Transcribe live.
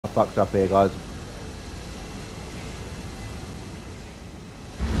I fucked up here, guys.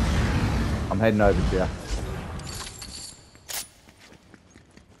 I'm heading over to you.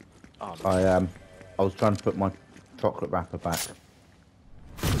 Oh, I was trying to put my chocolate wrapper back.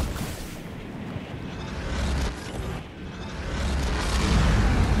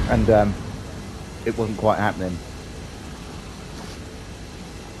 And it wasn't quite happening.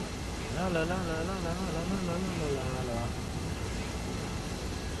 la la la la la la la la la la.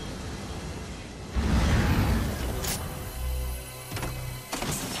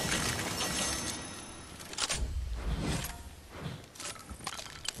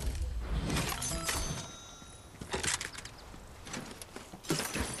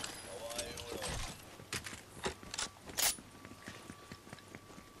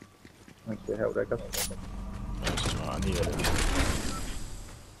 Thanks for your help there, guys. That's right, I needed it.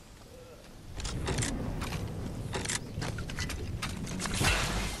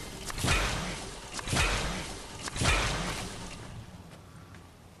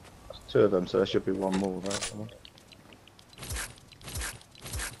 Two of them, so there should be one more, right?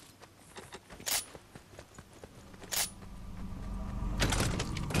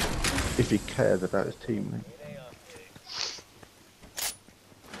 If he cares about his teammate.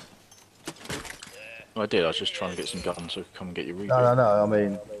 I did, I was just trying to get some guns so I could come and get your reboot. No, I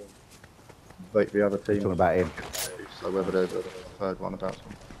mean, wait the other team. Talking about him. So whether there's a third one about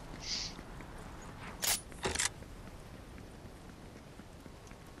something.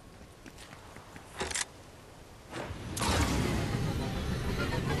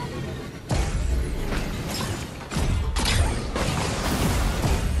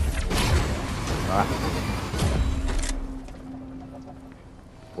 Alright.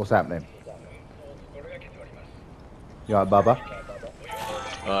 What's happening? You alright, Bubba?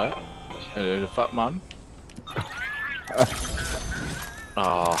 Alright. The fuck man.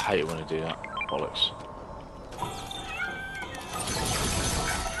 Oh, I hate it when I do that. Bollocks.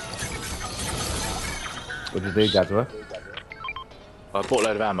 What did you do, Gazza? I bought a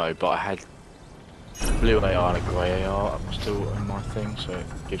load of ammo, but I had blue AR and a grey AR still in my thing, so it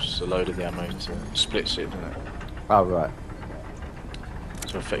gives us a load of the ammo to splits it, doesn't it? Oh, right.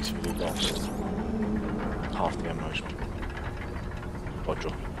 So effectively lost half the ammo by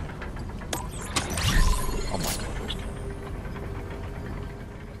dropping. Oh my god, what's going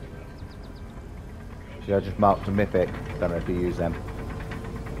on? See, I just marked a mythic. Don't know if you use them.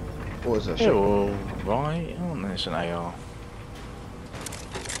 What is that? They're alright, aren't they? It's an AR.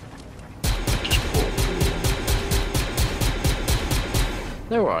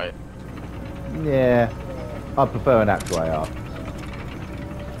 They're right. Yeah. I prefer an actual AR.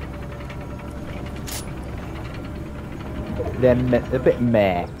 They're a bit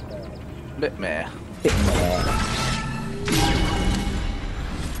meh. Bit meh. Bit meh.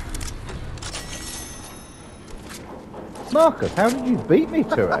 Marcus, how did you beat me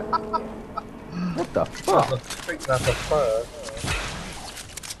to it? What the fuck? I think that's a third.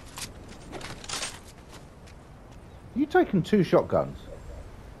 You taking 2 shotguns?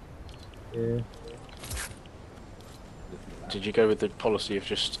 Yeah. Did you go with the policy of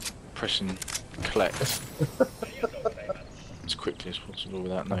just pressing collect as quickly as possible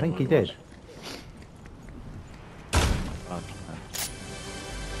without knowing I think what he it did. was?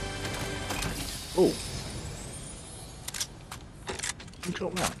 Oh. You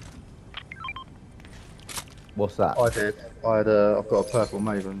dropped that? What's that? I did. I've got a purple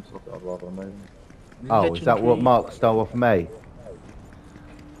Maven, so I'd rather a Maven. Oh, is that what Mark stole off me?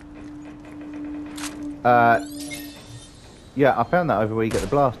 Yeah, I found that over where you get the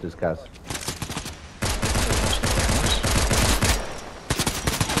blasters, Kaz.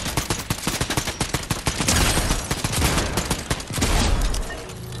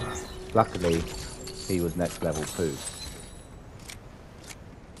 Luckily, he was next level too.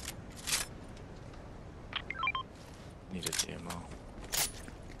 Need a DMR.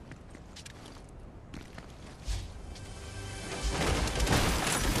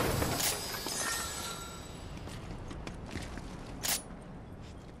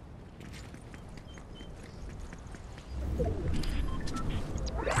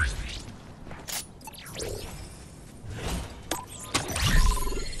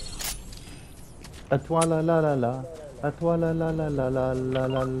 Atwa la la la la, atwa la la la la la la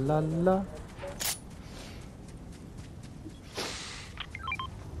la la la.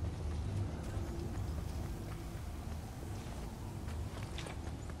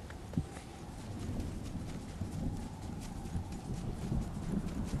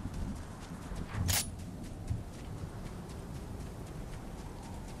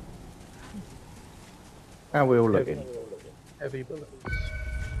 How are we all looking? Heavy bullets.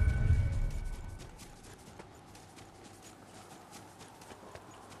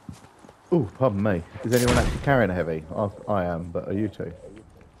 Oh, pardon me. Is anyone actually carrying a heavy? I am, but are you two?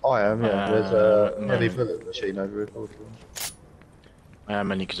 I am, yeah. There's At the a heavy moment. bullet machine over here. I am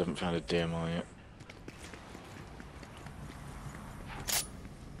only because I haven't found a DMI yet.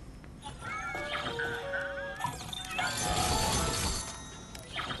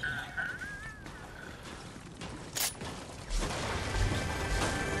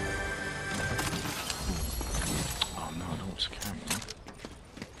 Oh no, I don't want to carry it.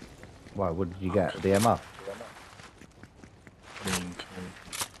 Why, what did you get? DMR?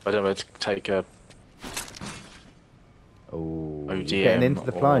 I don't know where to take a Oh, you're ODM getting into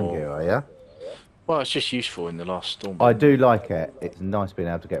the flying or... gear, are you? Well, it's just useful in the last storm. I do like it. It's nice being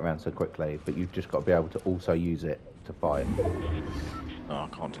able to get around so quickly, but you've just got to be able to also use it to fight. No, I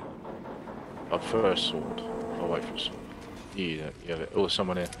can't do that. I prefer a sword. I'll wait for a sword. You have it. Oh, there's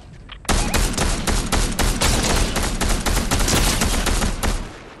someone here.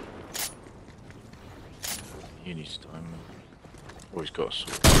 You need to time. Oh, he's got a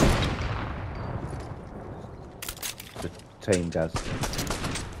sword. The team does.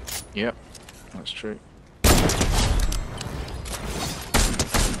 Yep, that's true.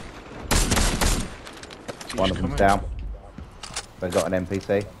 One of them's down. They've got an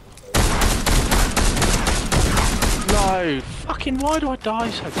NPC. No! Fucking why do I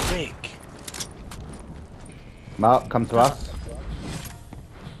die so quick? Mark, come to us.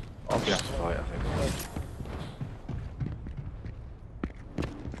 I'm gonna have to fight, I think.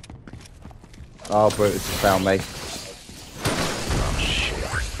 Oh, Brutus has found me. Oh shit.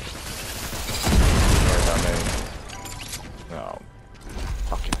 No.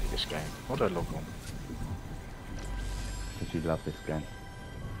 Fucking hate this game. Why do I log on? Because you love this game.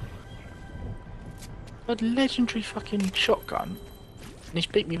 A legendary fucking shotgun, and he's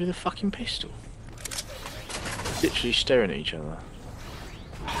beat me with a fucking pistol. Literally staring at each other.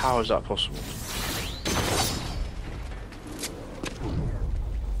 How is that possible?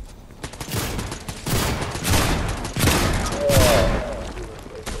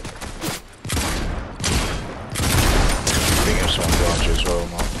 I think there's someone behind you as well,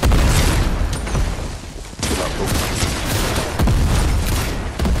 Mark. Good luck, Paul.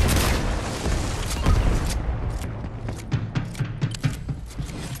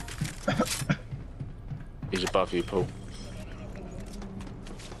 He's above you, Paul.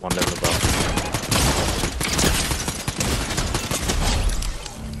 One level above.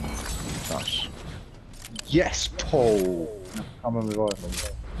 Nice. Yes, Paul! Come and revive me.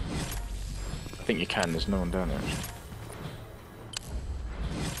 I think you can, there's no one down there actually.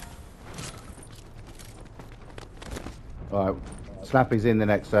 Alright, Snappy's in the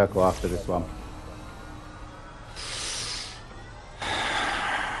next circle after this one.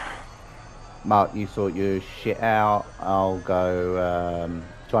 Mark, you sort your shit out. I'll go,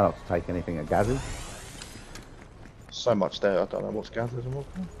 try not to take anything at Gaz's. So much there, I don't know what's gathered and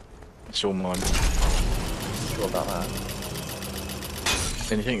what's not. It's all mine. Sure about that.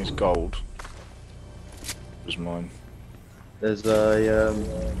 Anything that's gold was mine. There's a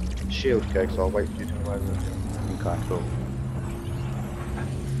shield keg, so I'll wait for you to come over. Okay, cool.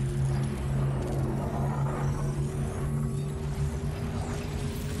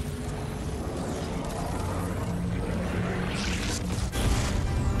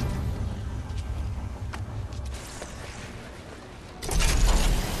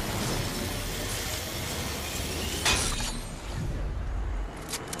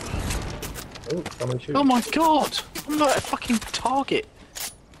 Oh, somebody shoot. Oh my god! I'm like a fucking target.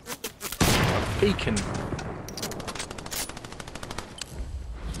 A beacon.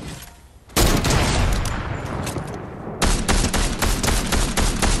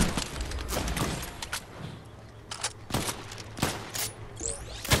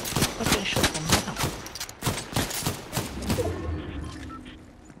 I'm getting shot from now.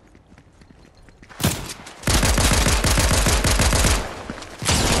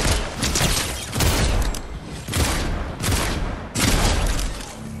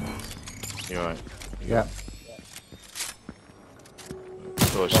 You're right. Yeah.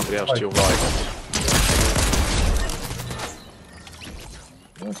 Oh, there's somebody else to your right.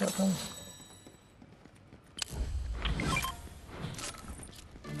 Where's that going?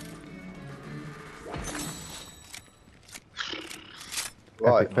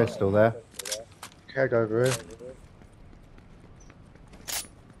 Right, Epic pistol there. keg over here.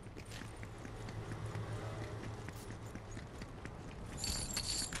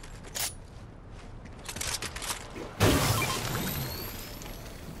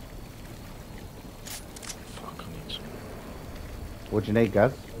 Fuck, I need some. What do you need,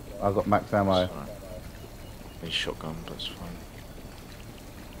 Gaz? I've got max ammo. Sorry. I need shotgun, but it's fine.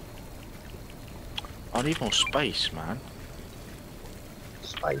 I need more space, man.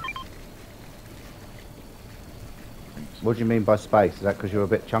 Space. What do you mean by space? Is that because you're a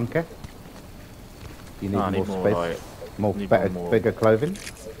bit chunky? You need No, I more need more, space, like, more need better, more- bigger clothing.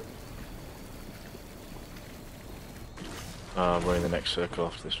 We're in the next circle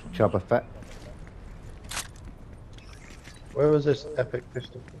after this one. Chubba fat. Where was this epic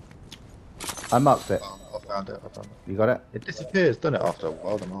pistol? I marked it. Oh, I found it. I found it. You got it? It disappears, doesn't it, after a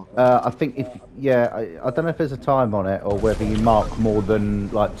while? The mark. I think if I don't know if there's a time on it or whether you mark more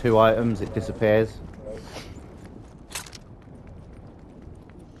than like 2 items, it disappears.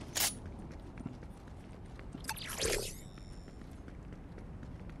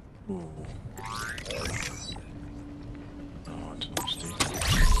 Ooh. Oh, I don't know, Steve.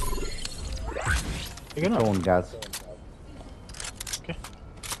 You gonna? Torn Gaz. Okay.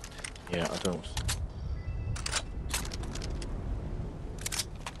 Yeah, I don't.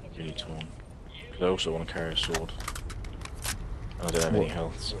 Really torn. Because I also want to carry a sword. And I don't have any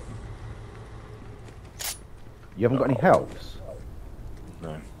health. So You haven't got any healths?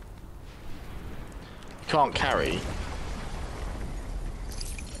 no. You can't carry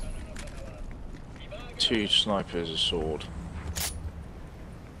 2 snipers, a sword,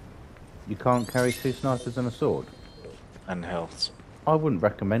 You can't carry 2 snipers and a sword? and health. I wouldn't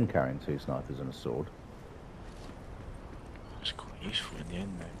recommend carrying 2 snipers and a sword. It's quite useful in the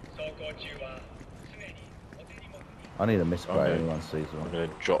end, though. I need a misspray Okay. anyone sees I'm one. gonna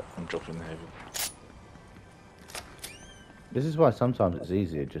drop. I'm dropping the heavy. This is why sometimes it's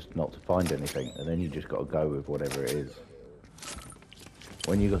easier just not to find anything, and then you just got to go with whatever it is.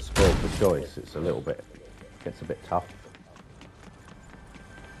 When you got spoiled for choice, it's a little bit, gets a bit tough.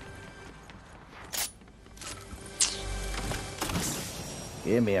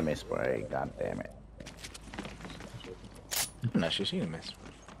 Give me a misspray, god damn it. I haven't actually seen a mess.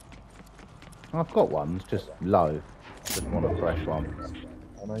 I've got one, it's just low. Just want a fresh one.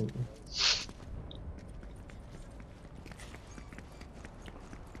 180.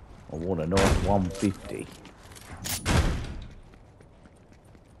 I want a nice 150.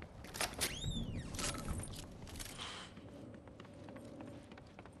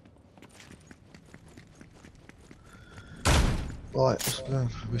 Right, what's the plan?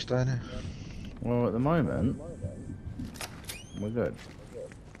 Are we staying here? Well, at the moment, we're good.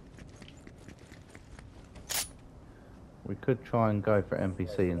 We could try and go for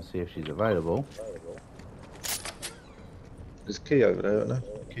NPC and see if she's available. There's a key over there, isn't there?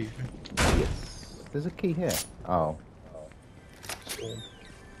 Key thing. Yes. There's a key here. Oh, Storm.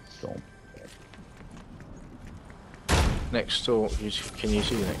 storm. Next door. Can you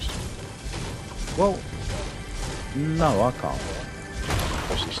see the next door? Well, no, I can't.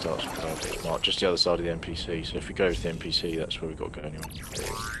 Obviously starts with card. Not just the other side of the NPC. So if we go to the NPC, that's where we've got to go anyway.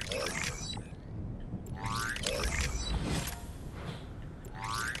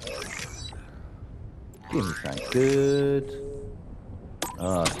 Give me something good.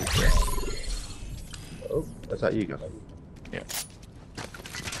 Oh, Oh, is that you guys? Yeah.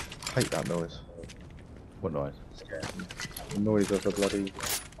 Hate that noise. what noise? The noise of the bloody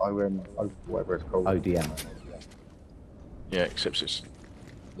whatever it's called. ODM. Yeah, except it's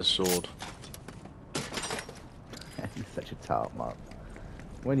the sword. You're such a tart, Mark.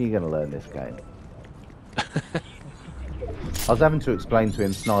 When are you going to learn this game? I was having to explain to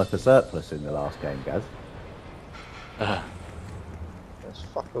him sniper surplus in the last game, Gaz. There's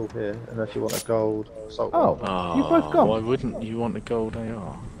fuck all here, unless you want a gold assault Oh. rifle. You've both gone. Why wouldn't you want a gold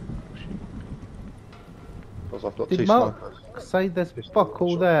AR? Because I've got Did 2 Mark snipers. say there's fuck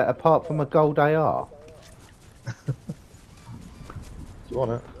all there apart from a gold AR? Do you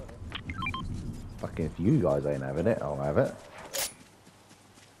want it? Fucking if you guys ain't having it, I'll have it.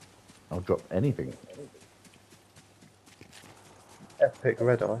 I'll drop anything. Epic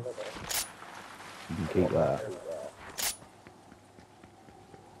red eye. You can keep that.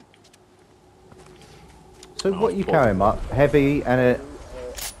 So what are you carrying, Mark? Heavy and a...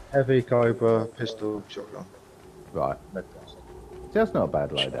 Heavy cobra, pistol, shotgun. Right. Med See, that's not a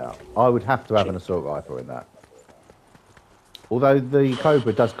bad loadout. I would have to have an assault rifle in that. Although the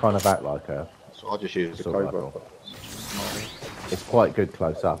Cobra does kind of act like a... So I just use the Assault cobra. rifle. It's quite good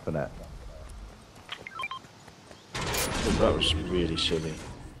close up, isn't it? That was really silly.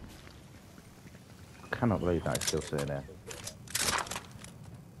 I cannot believe that it's still sitting there.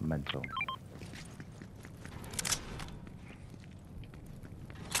 Mental.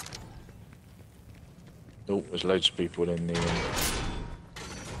 Oh, there's loads of people in the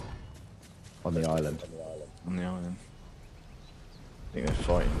On the island. on the island. I think they're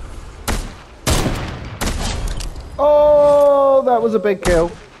fighting. Oh, that was a big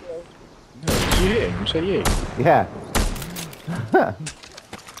kill. No, you hit him? Was that you? Yeah.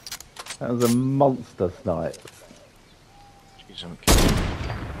 That was a monster snipe. Jeez, I'm kidding.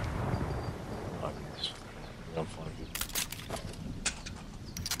 I'm fine.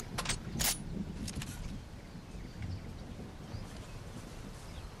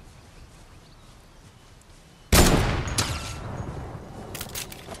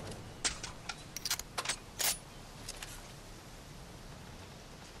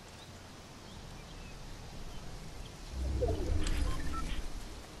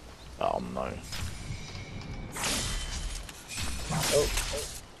 Oh no.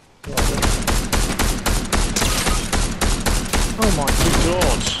 Oh my good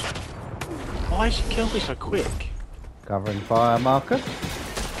god! Why did he kill me so quick? Covering fire, Marcus.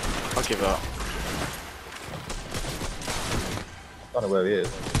 I'll give up. I don't know where he is.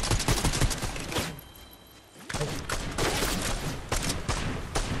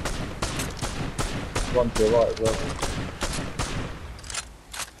 One to the right as well.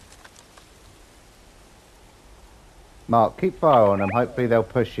 Mark, keep fire on them. Hopefully they'll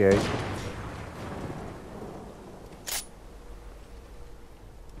push you.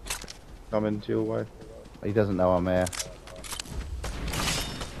 Coming to your way. He doesn't know I'm here.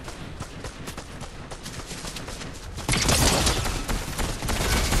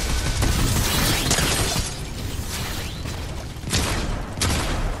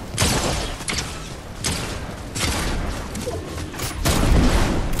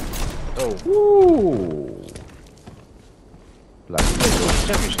 Oh. Woo!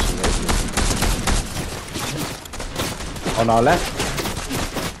 On our left.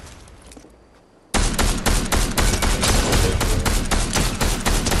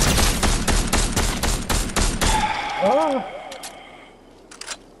 Ah!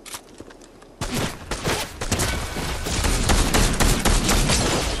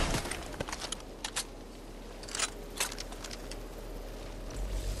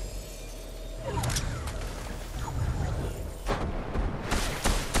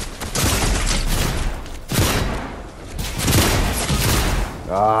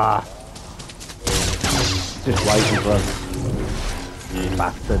 Ah! Just waiting for us.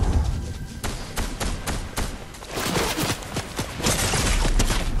 Bastard.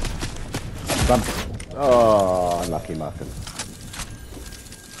 Oh, unlucky Marcus.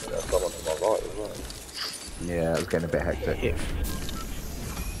 Yeah, someone to my right as well. Yeah, it was getting a bit hectic.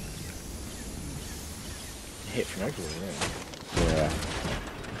 Hit from everywhere, Yeah.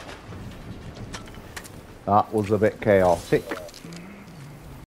 That was a bit chaotic.